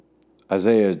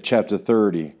Isaiah chapter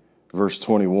 30, verse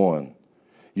 21.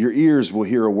 Your ears will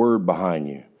hear a word behind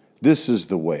you. This is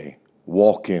the way.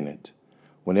 Walk in it.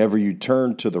 Whenever you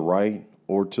turn to the right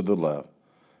or to the left.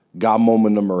 God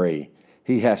moment number 8.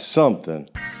 He has something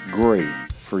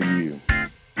great for you.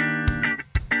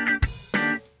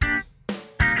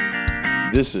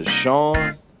 This is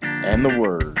Sean and the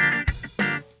Word.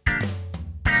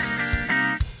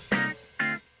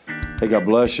 Hey, God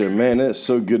bless you. Man, it's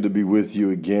so good to be with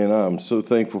you again. I'm so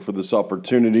thankful for this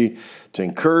opportunity to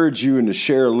encourage you and to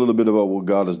share a little bit about what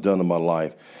God has done in my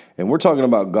life. And we're talking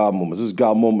about God moments. This is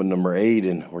God moment number 8,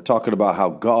 and we're talking about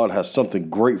how God has something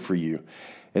great for you.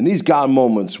 And these God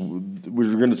moments,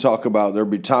 we're going to talk about, there'll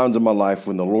be times in my life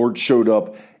when the Lord showed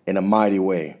up in a mighty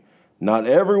way. Not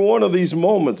every one of these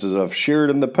moments, as I've shared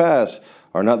in the past,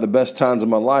 are not the best times of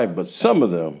my life, but some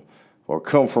of them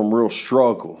come from real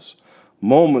struggles.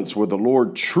 Moments where the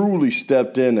Lord truly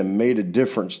stepped in and made a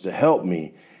difference to help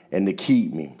me and to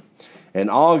keep me. In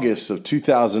August of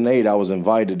 2008, I was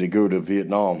invited to go to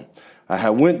Vietnam. I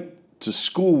had went to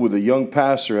school with a young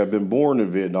pastor who had been born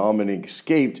in Vietnam, and he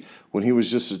escaped when he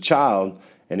was just a child,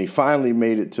 and he finally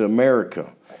made it to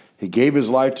America. He gave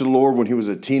his life to the Lord when he was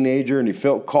a teenager, and he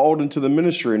felt called into the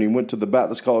ministry, and he went to the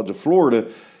Baptist College of Florida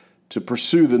to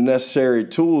pursue the necessary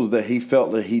tools that he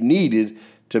felt that he needed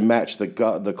to match the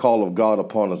call of God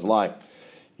upon his life.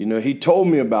 You know, he told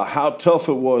me about how tough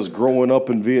it was growing up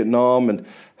in Vietnam and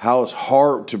how it's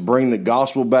hard to bring the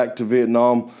gospel back to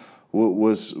Vietnam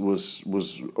was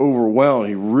overwhelmed.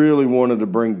 He really wanted to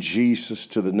bring Jesus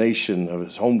to the nation of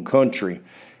his home country.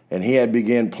 And he had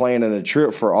began planning a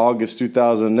trip for August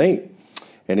 2008.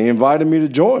 And he invited me to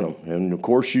join him. And of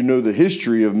course, you know the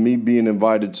history of me being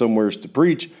invited somewhere to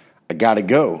preach. I got to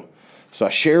go. So I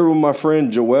shared with my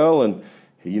friend Joel, and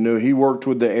you know, he worked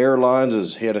with the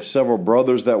airlines. He had several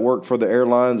brothers that worked for the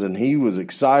airlines, and he was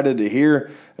excited to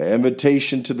hear an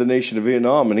invitation to the nation of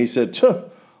Vietnam. And he said, well,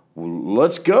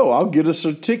 let's go. I'll get us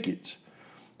some tickets.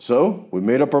 So we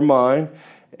made up our mind,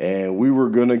 and we were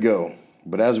going to go.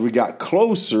 But as we got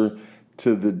closer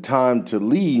to the time to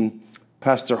leave,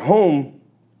 Pastor Home,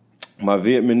 my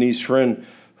Vietnamese friend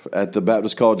at the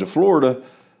Baptist College of Florida,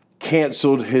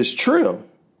 canceled his trip.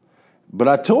 But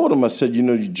I told him, I said, you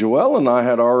know, Joel and I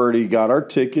had already got our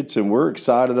tickets and we're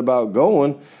excited about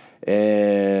going,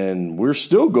 and we're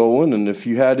still going. And if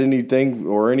you had anything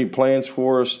or any plans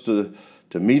for us to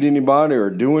meet anybody or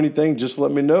do anything, just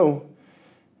let me know.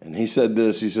 And he said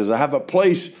this, he says, I have a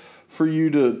place for you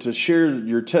to share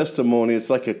your testimony. It's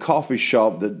like a coffee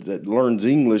shop that learns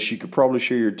English. You could probably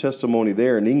share your testimony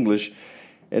there in English.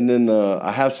 And then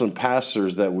I have some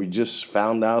pastors that we just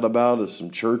found out about at some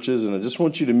churches, and I just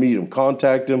want you to meet them,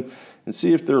 contact them, and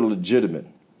see if they're legitimate.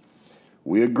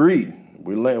 We agreed.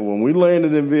 When we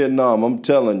landed in Vietnam, I'm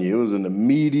telling you, it was an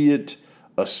immediate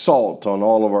assault on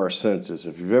all of our senses.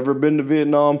 If you've ever been to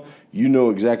Vietnam, you know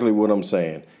exactly what I'm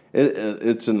saying.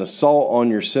 It's an assault on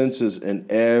your senses in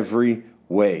every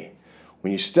way.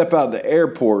 When you step out the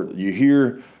airport, you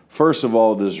hear, first of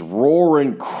all, this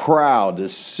roaring crowd,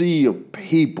 this sea of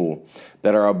people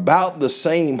that are about the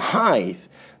same height,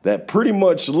 that pretty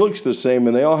much looks the same,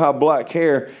 and they all have black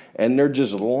hair, and they're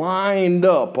just lined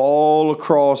up all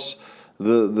across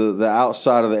the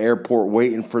outside of the airport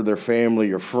waiting for their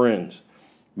family or friends.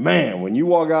 Man, when you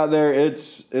walk out there,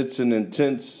 it's an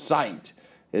intense sight.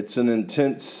 It's an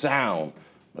intense sound.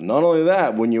 But not only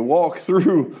that, when you walk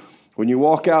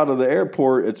out of the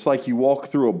airport, it's like you walk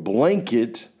through a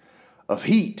blanket of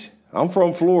heat. I'm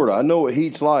from Florida. I know what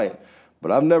heat's like,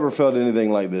 but I've never felt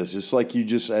anything like this. It's like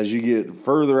as you get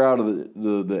further out of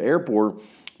the airport,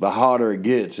 the hotter it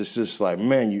gets. It's just like,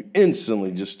 man, you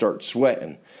instantly just start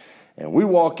sweating. And we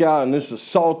walk out, and this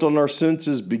assault on our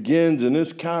senses begins, and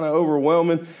it's kind of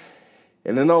overwhelming.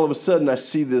 And then all of a sudden, I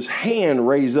see this hand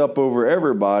raise up over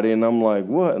everybody, and I'm like,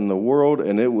 what in the world?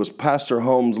 And it was Pastor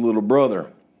Holmes' little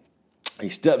brother. He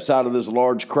steps out of this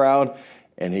large crowd,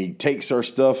 and he takes our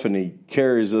stuff, and he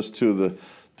carries us to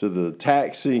the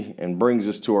taxi and brings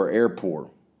us to our airport.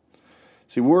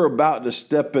 See, we're about to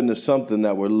step into something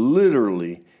that would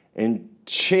literally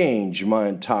change my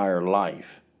entire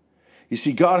life. You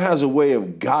see, God has a way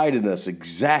of guiding us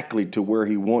exactly to where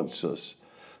he wants us,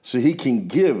 so he can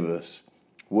give us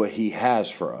what he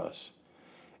has for us.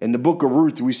 In the book of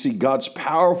Ruth, we see God's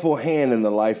powerful hand in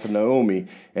the life of Naomi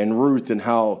and Ruth, and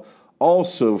how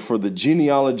also for the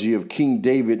genealogy of King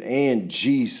David and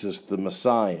Jesus, the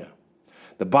Messiah.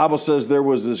 The Bible says there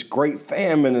was this great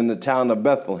famine in the town of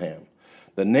Bethlehem.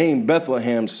 The name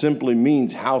Bethlehem simply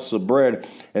means house of bread,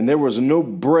 and there was no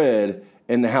bread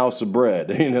in the house of bread.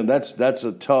 You know, that's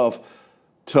a tough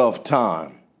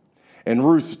time. In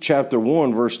Ruth chapter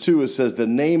 1, verse 2, it says, the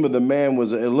name of the man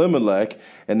was Elimelech,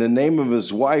 and the name of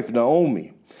his wife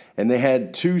Naomi. And they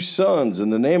had 2 sons,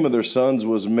 and the name of their sons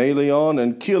was Malion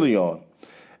and Kilion,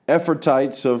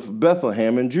 Ephratites of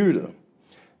Bethlehem in Judah.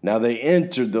 Now they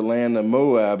entered the land of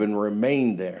Moab and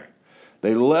remained there.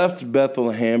 They left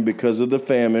Bethlehem because of the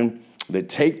famine. They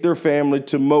take their family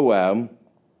to Moab,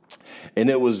 and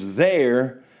it was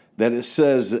there that it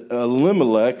says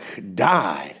Elimelech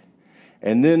died.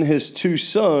 And then his 2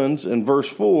 sons, in verse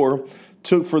 4,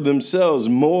 took for themselves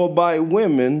Moabite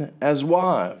women as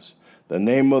wives. The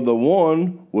name of the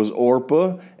one was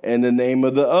Orpah, and the name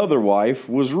of the other wife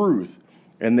was Ruth.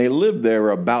 And they lived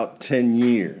there about 10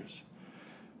 years.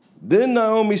 Then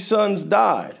Naomi's sons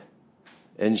died,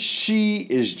 and she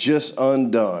is just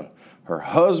undone. Her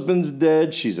husband's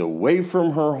dead. She's away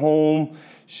from her home.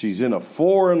 She's in a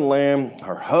foreign land.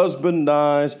 Her husband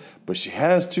dies, but she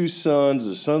has 2 sons.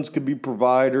 The sons could be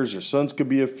providers. Her sons could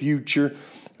be a future.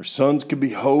 Her sons could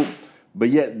be hope, but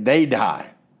yet they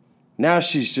die. Now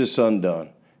she's just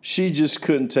undone. She just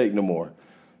couldn't take no more.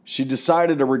 She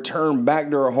decided to return back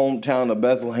to her hometown of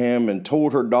Bethlehem and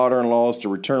told her daughter-in-laws to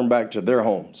return back to their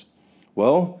homes.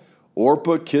 Well,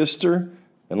 Orpah kissed her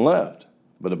and left.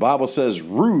 But the Bible says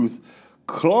Ruth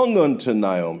clung unto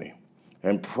Naomi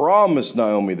and promised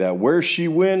Naomi that where she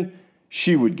went,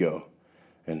 she would go.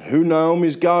 And who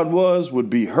Naomi's God was would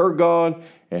be her God,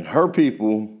 and her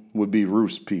people would be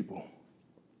Ruth's people.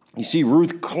 You see,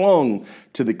 Ruth clung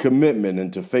to the commitment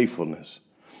and to faithfulness.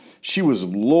 She was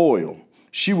loyal.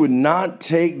 She would not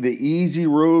take the easy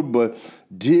road, but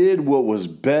did what was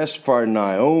best for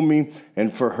Naomi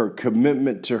and for her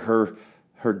commitment to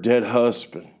her dead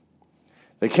husband.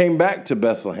 They came back to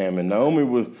Bethlehem, and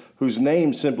Naomi, whose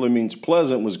name simply means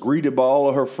pleasant, was greeted by all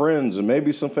of her friends and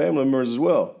maybe some family members as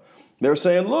well. They were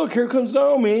saying, look, here comes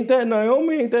Naomi. Ain't that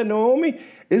Naomi? Ain't that Naomi?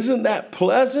 Isn't that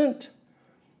pleasant?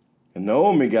 And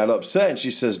Naomi got upset, and she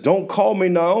says, don't call me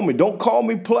Naomi. Don't call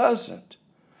me pleasant,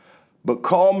 but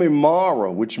call me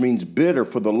Mara, which means bitter,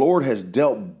 for the Lord has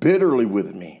dealt bitterly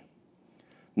with me.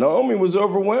 Naomi was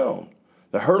overwhelmed.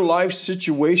 That her life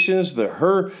situations, that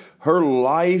her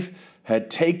life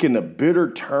had taken a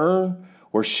bitter turn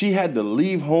where she had to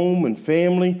leave home and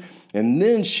family, and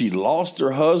then she lost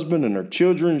her husband and her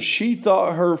children. She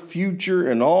thought her future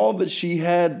and all that she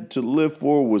had to live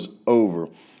for was over.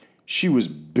 She was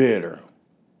bitter.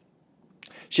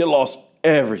 She had lost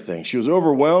everything. She was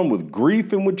overwhelmed with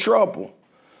grief and with trouble.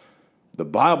 The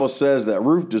Bible says that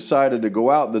Ruth decided to go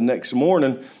out the next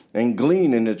morning and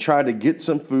glean and to try to get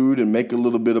some food and make a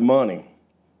little bit of money.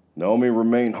 Naomi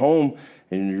remained home.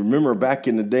 And you remember back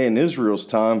in the day in Israel's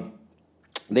time,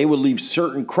 they would leave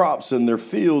certain crops in their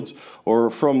fields or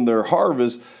from their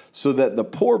harvest so that the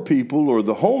poor people or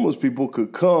the homeless people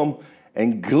could come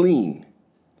and glean.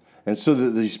 And so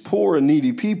that these poor and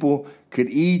needy people could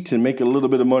eat and make a little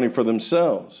bit of money for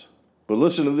themselves. But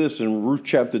listen to this in Ruth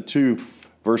chapter 2,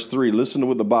 verse 3. Listen to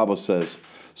what the Bible says.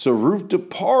 So Ruth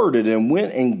departed and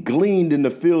went and gleaned in the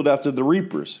field after the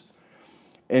reapers.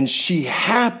 And she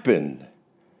happened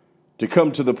to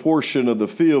come to the portion of the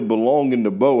field belonging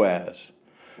to Boaz,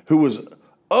 who was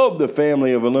of the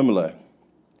family of Elimelech.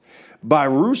 By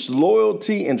Ruth's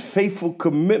loyalty and faithful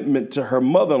commitment to her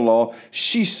mother-in-law,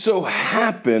 she so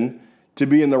happened to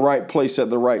be in the right place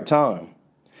at the right time.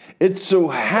 It so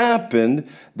happened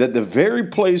that the very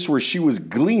place where she was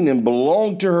gleaning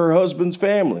belonged to her husband's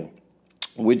family,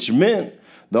 which meant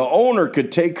the owner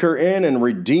could take her in and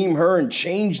redeem her and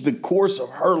change the course of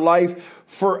her life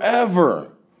forever.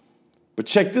 But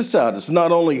check this out. It's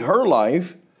not only her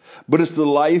life, but it's the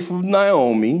life of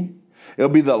Naomi. It'll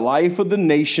be the life of the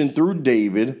nation through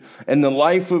David and the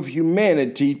life of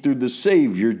humanity through the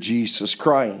Savior, Jesus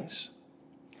Christ.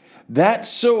 That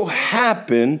so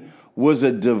happened was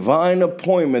a divine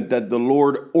appointment that the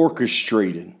Lord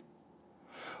orchestrated.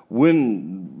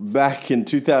 When back in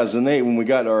 2008, when we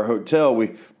got to our hotel,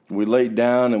 we laid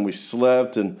down and we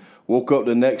slept and woke up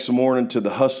the next morning to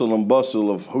the hustle and bustle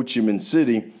of Ho Chi Minh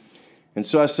City. And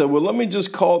so I said, well, let me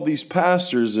just call these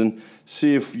pastors and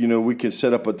see if, we can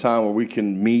set up a time where we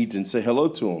can meet and say hello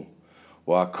to them.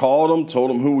 Well, I called them, told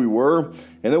them who we were,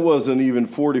 and it wasn't even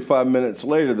 45 minutes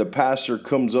later, the pastor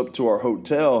comes up to our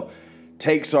hotel,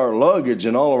 takes our luggage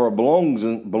and all of our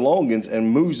belongings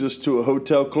and moves us to a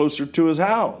hotel closer to his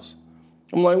house.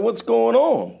 I'm like, what's going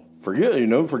on?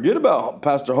 Forget about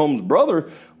Pastor Holmes' brother.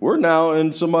 We're now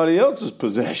in somebody else's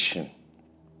possession.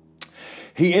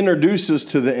 He introduced us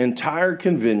to the entire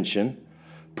convention,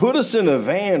 put us in a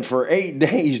van for 8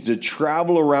 days to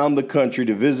travel around the country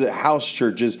to visit house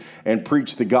churches and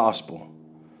preach the gospel.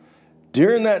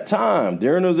 During that time,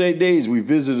 during those 8 days, we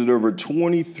visited over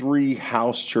 23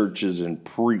 house churches and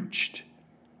preached.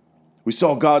 We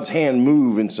saw God's hand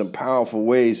move in some powerful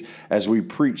ways as we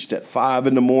preached at 5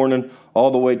 in the morning all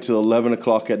the way to 11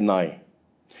 o'clock at night.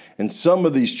 In some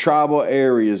of these tribal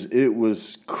areas, it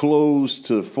was closed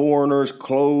to foreigners,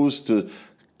 closed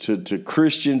to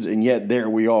Christians, and yet there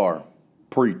we are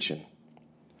preaching.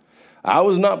 I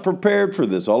was not prepared for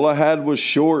this. All I had was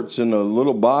shorts and a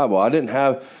little Bible. I didn't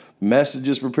have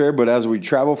messages prepared, but as we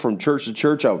traveled from church to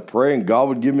church, I would pray and God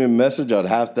would give me a message. I'd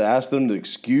have to ask them to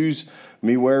excuse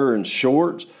me wearing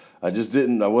shorts. I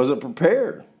wasn't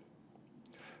prepared.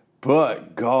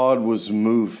 But God was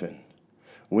moving.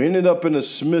 We ended up in a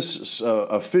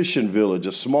fishing village,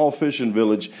 a small fishing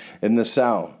village in the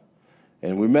South.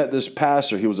 And we met this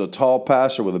pastor. He was a tall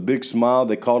pastor with a big smile.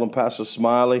 They called him Pastor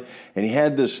Smiley. And he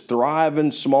had this thriving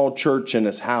small church in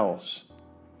his house.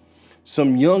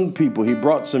 Some young people, he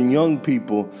brought some young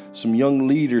people, some young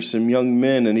leaders, some young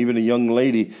men, and even a young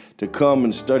lady to come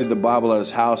and study the Bible at his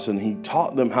house. And he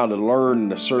taught them how to learn and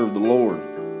to serve the Lord.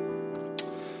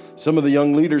 Some of the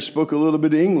young leaders spoke a little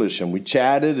bit of English, and we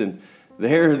chatted. And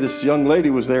this young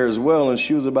lady was there as well. And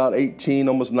she was about 18,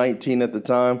 almost 19 at the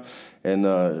time.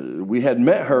 And we had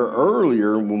met her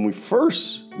earlier when we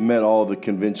first met all the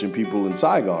convention people in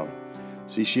Saigon.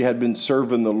 See, she had been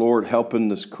serving the Lord, helping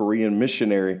this Korean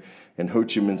missionary in Ho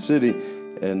Chi Minh City.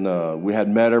 And we had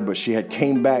met her, but she had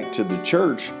came back to the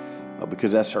church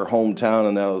because that's her hometown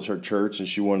and that was her church. And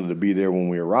she wanted to be there when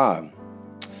we arrived.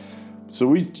 So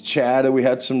we chatted, we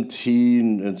had some tea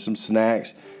and some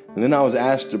snacks. And then I was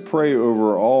asked to pray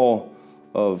over all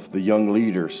of the young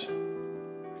leaders.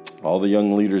 All the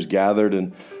young leaders gathered,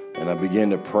 and I began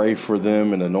to pray for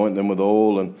them and anoint them with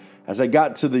oil. And as I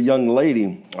got to the young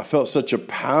lady, I felt such a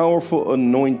powerful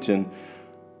anointing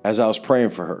as I was praying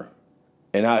for her.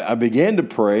 And I began to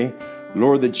pray,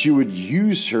 Lord, that you would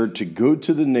use her to go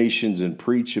to the nations and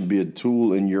preach and be a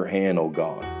tool in your hand, oh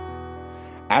God.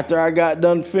 After I got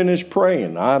done finished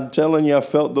praying, I'm telling you, I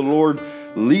felt the Lord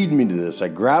lead me to this. I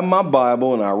grabbed my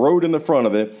Bible and I wrote in the front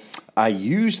of it, I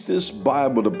used this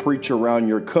Bible to preach around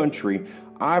your country.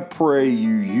 I pray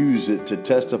you use it to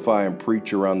testify and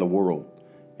preach around the world.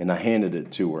 And I handed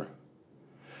it to her.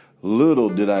 Little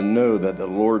did I know that the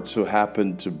Lord so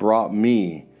happened to brought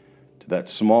me to that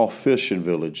small fishing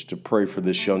village to pray for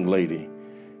this young lady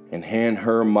and hand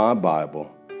her my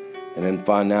Bible and then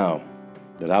find out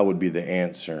that I would be the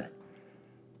answer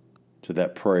to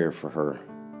that prayer for her.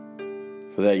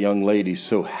 For that young lady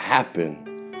so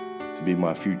happened to be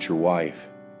my future wife.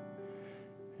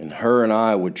 And her and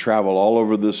I would travel all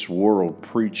over this world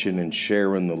preaching and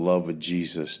sharing the love of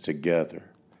Jesus together.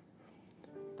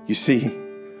 You see,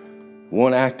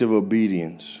 one act of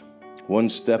obedience, one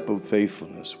step of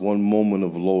faithfulness, one moment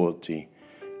of loyalty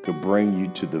could bring you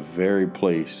to the very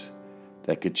place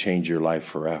that could change your life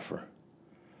forever.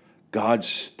 God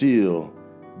still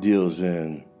deals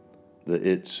in the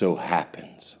it so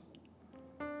happens.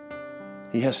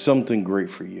 He has something great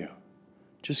for you.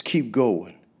 Just keep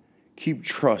going. Keep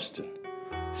trusting.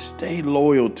 Stay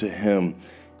loyal to Him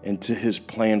and to His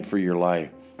plan for your life.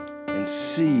 And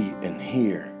see and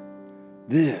hear.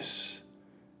 This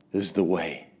is the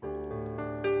way.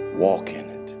 Walk in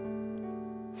it.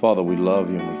 Father, we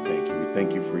love you and we thank you. We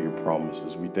thank you for your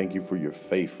promises. We thank you for your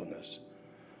faithfulness.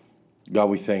 God,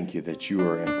 we thank you that you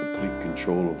are in complete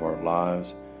control of our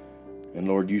lives. And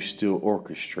Lord, you still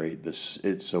orchestrate this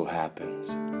it so happens.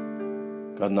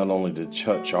 God, not only to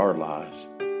touch our lives,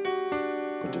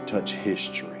 but to touch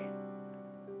history,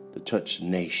 to touch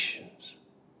nations.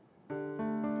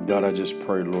 God, I just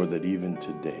pray, Lord, that even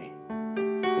today,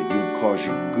 that you would cause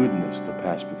your goodness to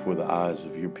pass before the eyes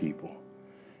of your people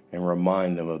and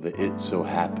remind them of the it so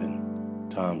happened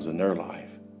times in their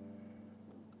life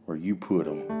where you put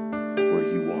them where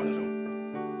you wanted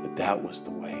them, that was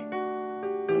the way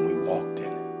and we walked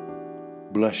in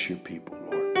it. Bless your people,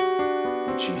 Lord.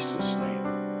 In Jesus' name.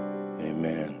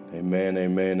 Amen. Amen.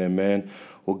 Amen. Amen.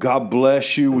 Well, God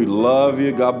bless you. We love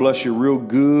you. God bless you real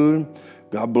good.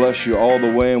 God bless you all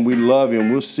the way, and we love you.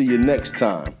 And we'll see you next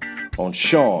time on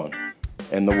Sean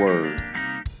and the Word.